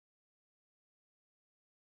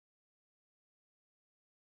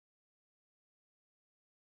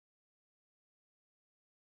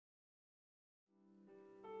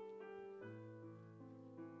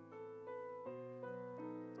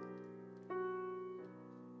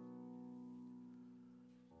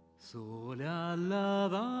Sole alla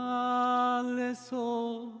valle,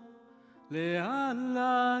 sole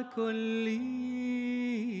alla collina,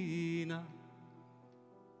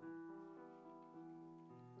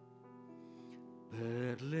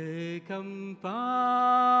 per le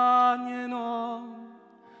campagne non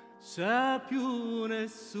c'è più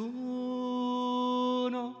nessuno.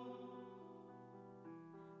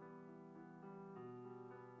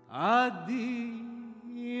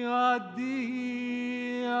 Addio, addio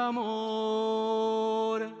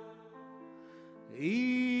amore,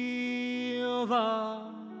 io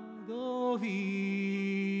vado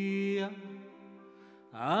via,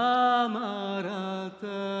 amara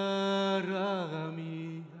terra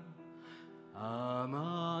mia,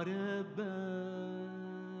 amare bella.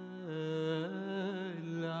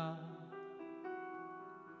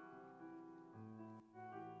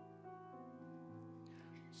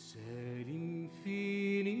 Se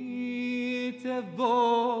l'infinite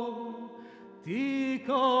volti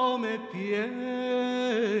come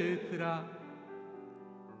pietra,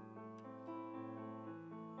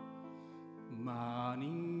 mani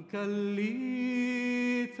incallite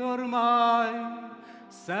ormai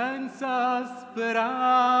senza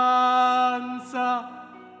speranza,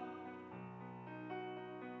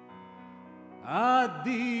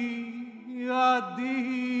 addio,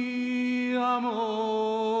 addio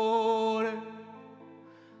amore,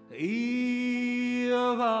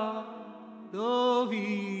 io vado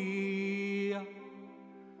via,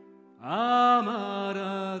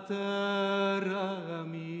 amara terra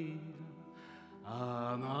mia,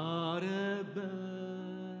 amare bella.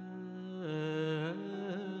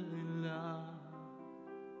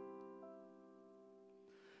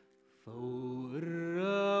 فوق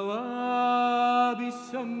الروابي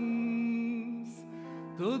الشمس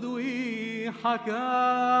تضوي حكايا،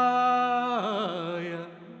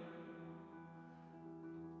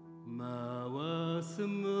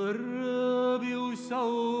 مواسم الربي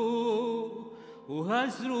وشوق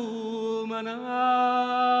وهجر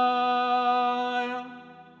ومنايا،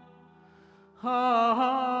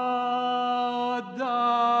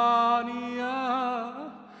 ودعني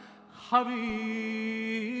يا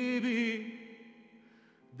حبيبي،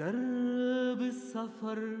 درب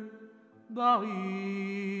السفر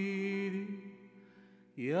بعيد،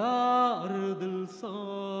 يا أرض اللي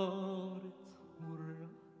صارت مرة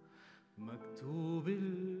مكتوب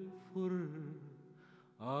الفر.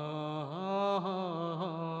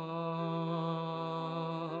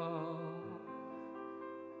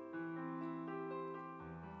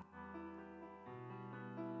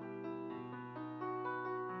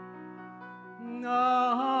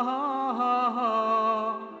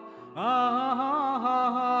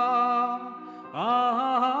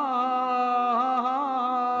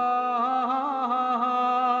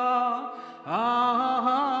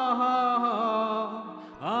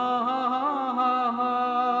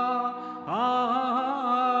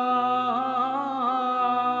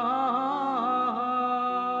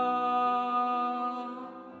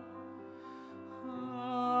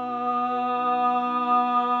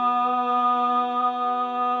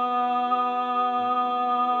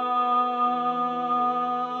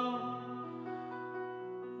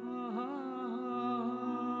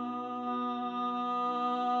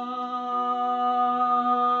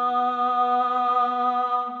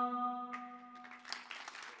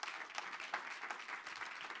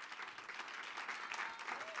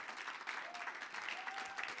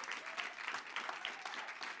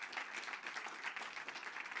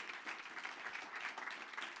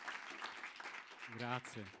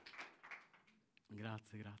 Grazie,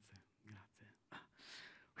 grazie, grazie, grazie.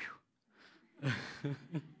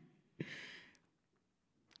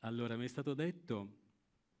 Allora, mi è stato detto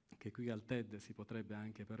che qui al TED si potrebbe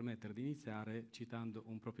anche permettere di iniziare citando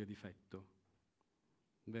un proprio difetto,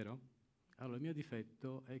 vero? Allora, il mio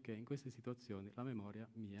difetto è che in queste situazioni la memoria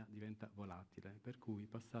mia diventa volatile, per cui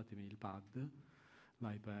passatemi il pad,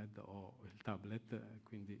 l'iPad o il tablet,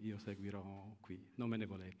 quindi io seguirò qui, non me ne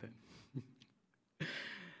volete.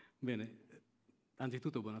 Bene,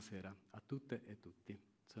 anzitutto buonasera a tutte e tutti.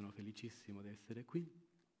 Sono felicissimo di essere qui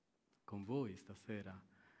con voi stasera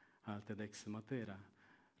al TEDxMatera.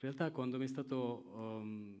 In realtà quando mi è stato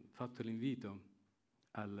fatto l'invito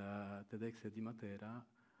al TEDx di Matera,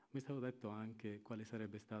 mi è stato detto anche quale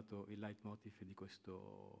sarebbe stato il leitmotiv di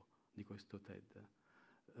questo TED,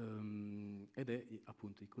 ed è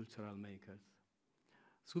appunto i cultural makers.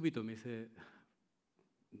 Subito mi si è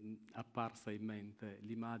apparsa in mente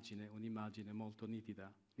un'immagine molto nitida,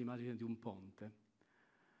 l'immagine di un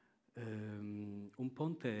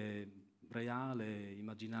ponte reale,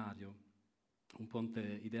 immaginario, un ponte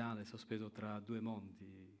ideale sospeso tra due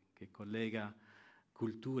mondi che collega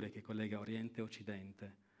culture, che collega Oriente e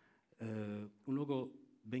Occidente. Un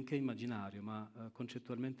luogo benché immaginario, ma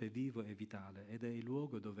concettualmente vivo e vitale, ed è il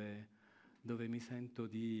luogo dove mi sento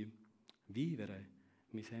di vivere,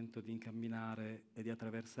 mi sento di incamminare e di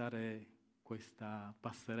attraversare questa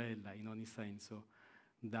passerella in ogni senso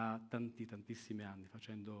da tantissimi anni,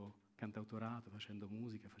 facendo cantautorato, facendo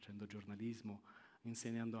musica, facendo giornalismo,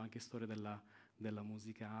 insegnando anche storia della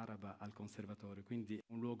musica araba al conservatorio. Quindi è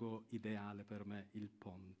un luogo ideale per me, il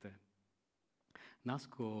Ponte.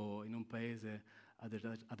 Nasco in un paese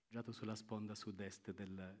adagiato sulla sponda sud-est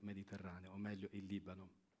del Mediterraneo, o meglio il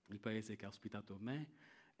Libano, il paese che ha ospitato me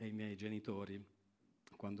e i miei genitori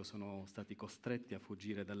quando sono stati costretti a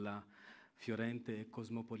fuggire dalla fiorente e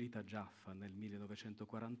cosmopolita Jaffa nel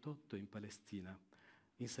 1948 in Palestina,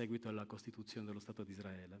 in seguito alla costituzione dello Stato di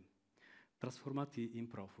Israele, trasformati in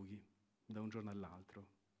profughi da un giorno all'altro,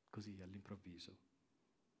 così all'improvviso,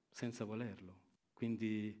 senza volerlo,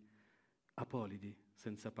 quindi apolidi,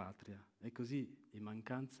 senza patria, e così in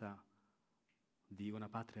mancanza di una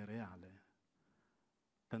patria reale.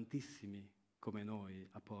 Tantissimi come noi,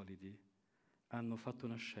 apolidi, hanno fatto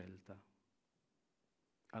una scelta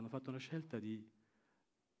di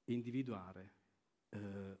individuare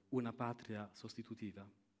una patria sostitutiva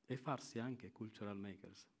e farsi anche cultural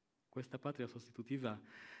makers. Questa patria sostitutiva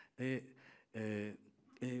è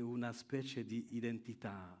una specie di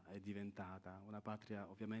identità, è diventata una patria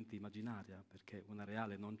ovviamente immaginaria, perché una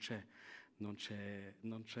reale non c'è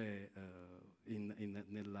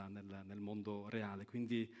nel mondo reale.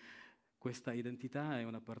 Quindi questa identità è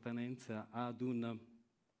un'appartenenza ad una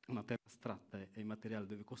terra astratta e immateriale,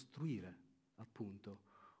 dove costruire appunto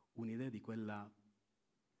un'idea di quella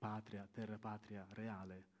patria, terra patria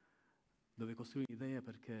reale, dove costruire un'idea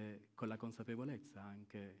perché con la consapevolezza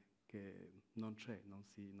anche che non c'è,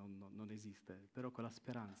 non esiste, però con la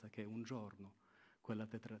speranza che un giorno quella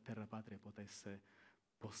terra patria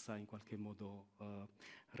possa in qualche modo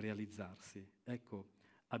realizzarsi. Ecco,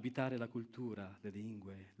 abitare la cultura, le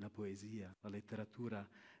lingue, la poesia, la letteratura,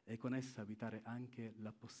 e con essa abitare anche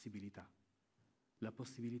la possibilità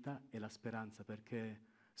e la speranza, perché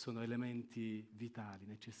sono elementi vitali,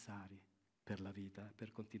 necessari per la vita,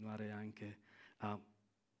 per continuare anche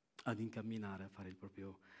ad incamminare, a fare il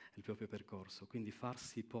proprio percorso. Quindi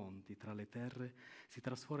farsi ponti tra le terre si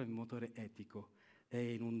trasforma in motore etico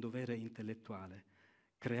e in un dovere intellettuale,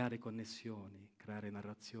 creare connessioni, creare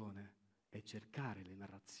narrazione e cercare le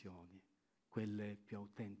narrazioni, quelle più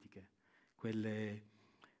autentiche, quelle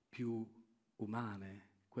più umane,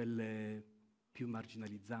 quelle più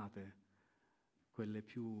marginalizzate, quelle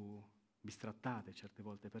più bistrattate certe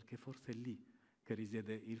volte, perché forse è lì che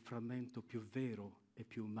risiede il frammento più vero e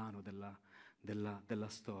più umano della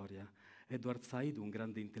storia. Edward Said, un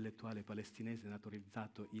grande intellettuale palestinese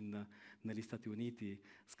naturalizzato negli Stati Uniti,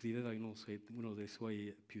 scriveva in uno dei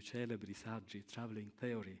suoi più celebri saggi, Traveling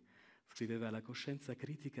Theory, scriveva: la coscienza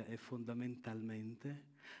critica è fondamentalmente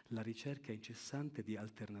la ricerca incessante di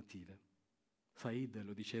alternative. Said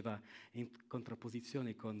lo diceva in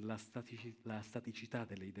contrapposizione con la staticità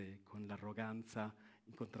delle idee, con l'arroganza,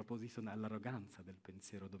 in contrapposizione all'arroganza del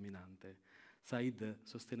pensiero dominante. Said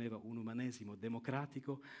sosteneva un umanesimo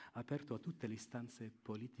democratico aperto a tutte le istanze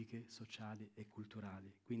politiche, sociali e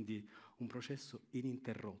culturali, quindi un processo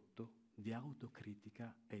ininterrotto di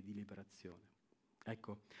autocritica e di liberazione.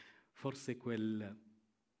 Ecco, forse quel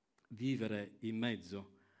vivere in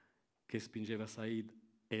mezzo che spingeva Said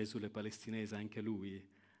esule palestinese anche lui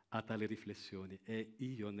a tali riflessioni, e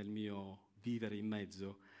io nel mio vivere in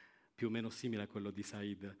mezzo, più o meno simile a quello di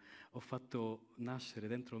Said, ho fatto nascere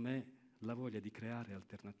dentro me la voglia di creare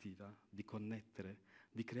alternativa, di connettere,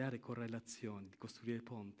 di creare correlazioni, di costruire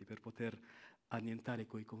ponti per poter annientare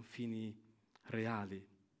quei confini reali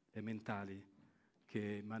e mentali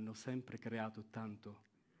che mi hanno sempre creato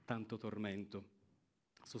tanto tormento,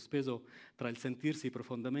 sospeso tra il sentirsi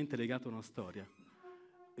profondamente legato a una storia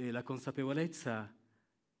e la consapevolezza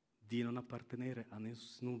di non appartenere a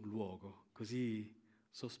nessun luogo, così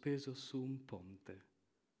sospeso su un ponte.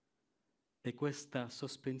 E questa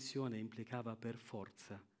sospensione implicava per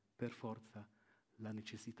forza la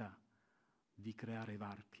necessità di creare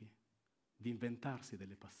varchi, di inventarsi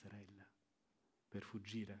delle passerelle per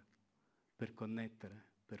fuggire, per connettere,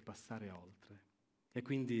 per passare oltre. E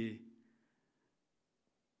quindi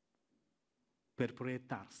per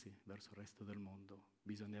proiettarsi verso il resto del mondo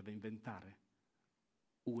bisognava inventare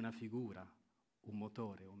una figura, un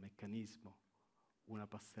motore, un meccanismo, una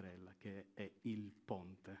passerella che è il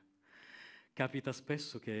ponte. Capita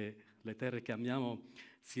spesso che le terre che amiamo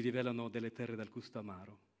si rivelano delle terre dal gusto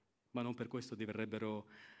amaro, ma non per questo diverrebbero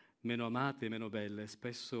meno amate, meno belle.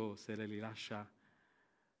 Spesso se lei li lascia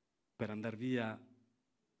per andare via,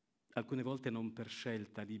 alcune volte non per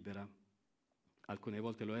scelta libera, alcune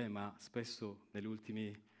volte lo è, ma spesso negli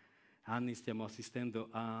ultimi anni stiamo assistendo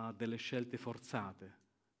a delle scelte forzate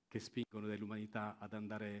che spingono dell'umanità ad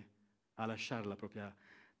andare a lasciare la propria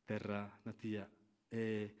terra natia.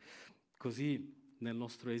 E così nel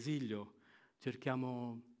nostro esilio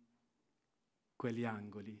cerchiamo quegli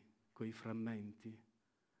angoli, quei frammenti,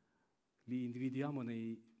 li individuiamo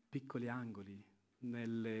nei piccoli angoli,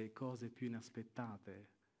 nelle cose più inaspettate,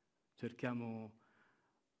 cerchiamo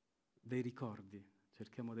dei ricordi,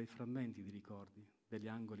 cerchiamo dei frammenti di ricordi, degli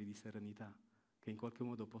angoli di serenità che in qualche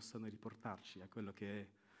modo possano riportarci a quello che è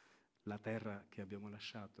la terra che abbiamo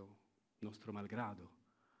lasciato, nostro malgrado.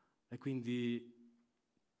 E quindi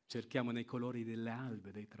cerchiamo nei colori delle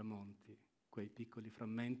albe, dei tramonti, quei piccoli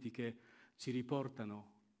frammenti che ci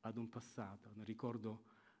riportano ad un passato, a un ricordo,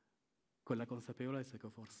 con la consapevolezza che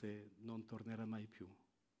forse non tornerà mai più,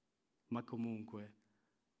 ma comunque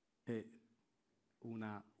è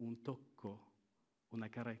un tocco, una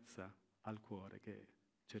carezza al cuore che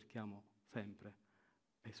cerchiamo sempre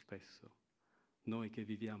e spesso, noi che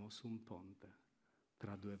viviamo su un ponte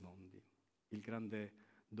tra due mondi. Il grande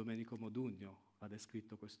Domenico Modugno ha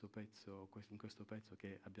descritto in questo pezzo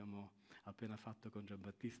che abbiamo appena fatto con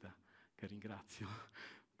Giambattista, che ringrazio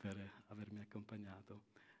per avermi accompagnato.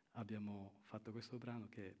 Abbiamo fatto questo brano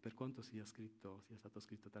che, per quanto sia stato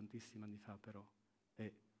scritto tantissimi anni fa, però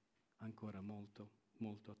è ancora molto,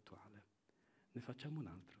 molto attuale. Ne facciamo un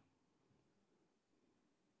altro.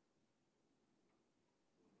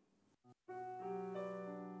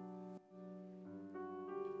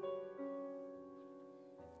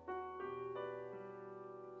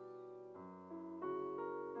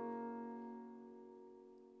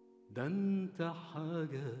 ده انت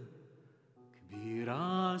حاجة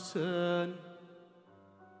كبيرة عشان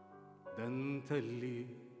ده انت اللي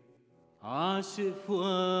عاشق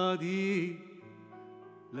فؤادي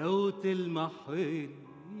لو تلمح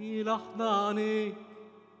عيني لحظة عينيك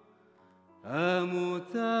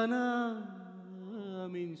أموت أنا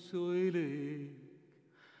من سؤالك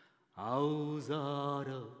عاوز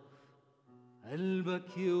أعرف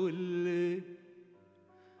قلبك يقولك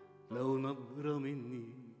لو نظرة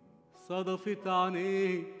مني صدفت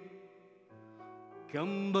عينيك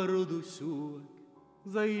كم برضو شوقك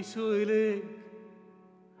زي شوقك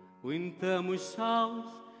وانت مش عاوز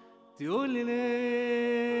تقولي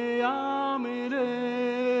ليه اعمل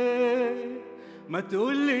ايه ما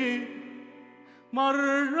تقولي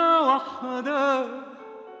مرة واحدة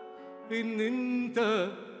ان انت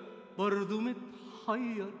برضو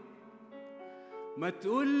متحير ما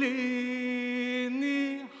تقولي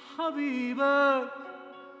اني حبيبك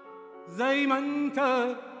زي ما انت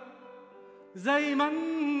زي ما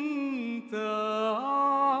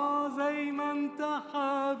انت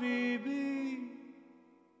حبيبي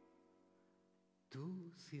tu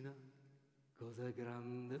sei una cosa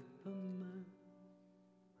grande per me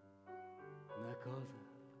una cosa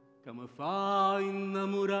che mi fa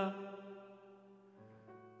innamorare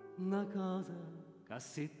una cosa che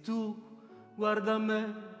se tu guarda me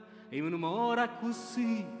e mi innamora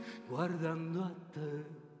così guardando a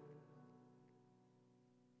te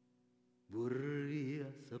vorrei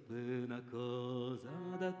sapere una cosa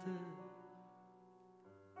da te,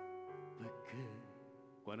 perché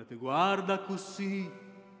quando ti guarda così,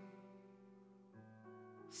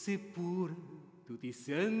 seppure tu ti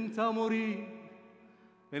senta morire,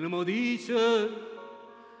 e non mi dice,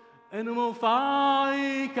 e non mi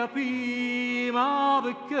fai capire, ma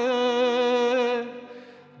perché?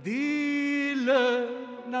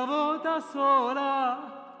 Dille una volta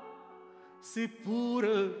sola,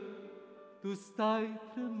 seppure tu stai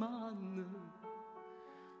tremando,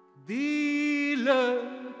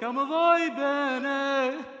 dille che mi vuoi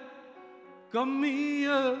bene, con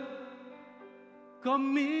mia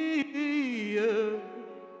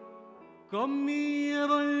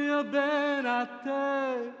voglio bene a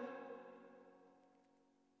te.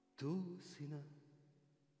 Tu sei una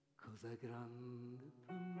cosa grande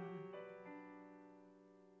per me,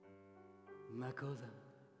 una cosa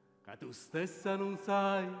che tu stessa non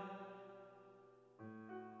sai,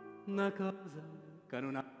 una cosa che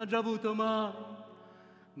non ha già avuto mai,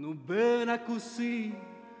 non bene così,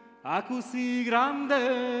 a così grande,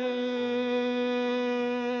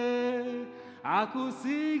 a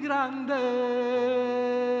così grande.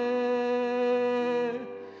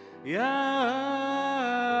 Yari,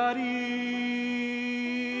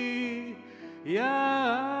 yari,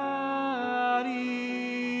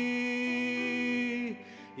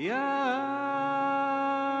 yari.